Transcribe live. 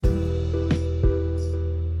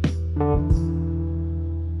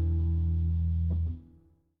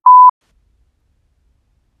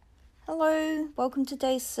Hello, welcome to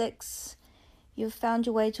day 6. You've found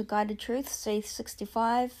your way to Guided Truth,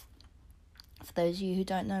 C65. For those of you who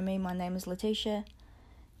don't know me, my name is Letitia.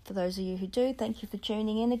 For those of you who do, thank you for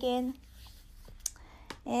tuning in again.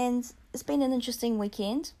 And it's been an interesting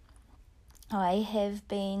weekend. I have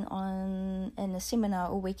been in a seminar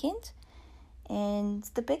all weekend, and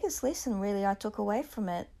the biggest lesson really I took away from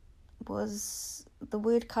it was the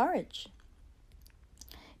word courage.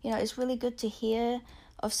 You know, it's really good to hear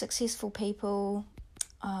of successful people,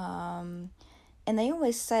 and they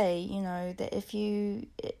always say, you know, that if you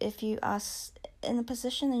are in a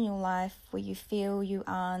position in your life where you feel you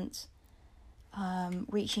aren't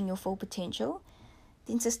reaching your full potential,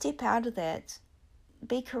 then to step out of that,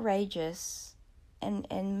 be courageous, and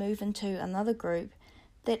move into another group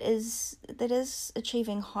that is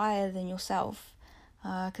achieving higher than yourself,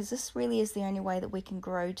 because this really is the only way that we can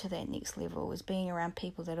grow to that next level, is being around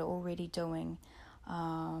people that are already doing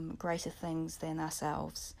greater things than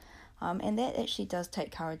ourselves, and that actually does take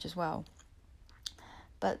courage as well.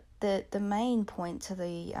 But the main point to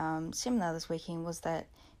the seminar this weekend was that,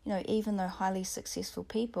 you know, even though highly successful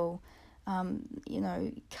people, you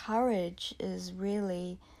know, courage is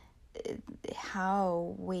really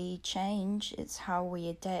how we change, it's how we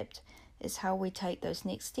adapt, it's how we take those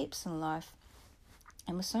next steps in life.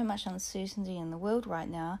 And with so much uncertainty in the world right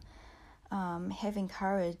now, having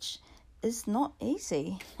courage is not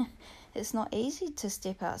easy. It's not easy to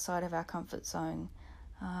step outside of our comfort zone.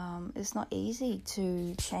 It's not easy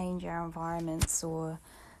to change our environments, or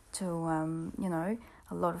to, you know,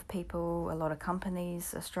 a lot of people, a lot of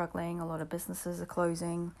companies are struggling, a lot of businesses are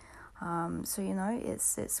closing. So, you know,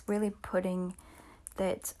 it's really putting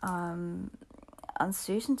that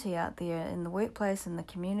uncertainty out there in the workplace, in the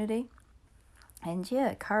community. And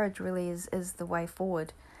yeah, courage really is the way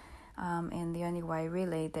forward. And the only way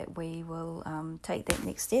really that we will take that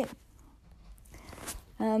next step.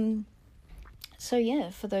 So yeah,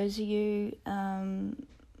 for those of you,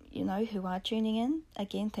 you know, who are tuning in,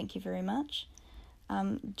 again, thank you very much.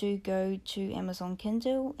 Do go to Amazon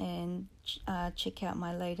Kindle and check out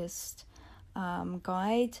my latest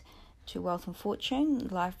guide to Wealth and Fortune,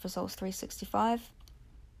 Life Results 365.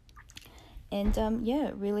 And yeah,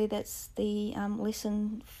 really that's the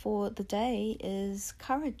lesson for the day is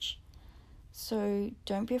courage. So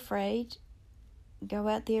don't be afraid. Go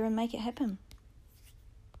out there and make it happen.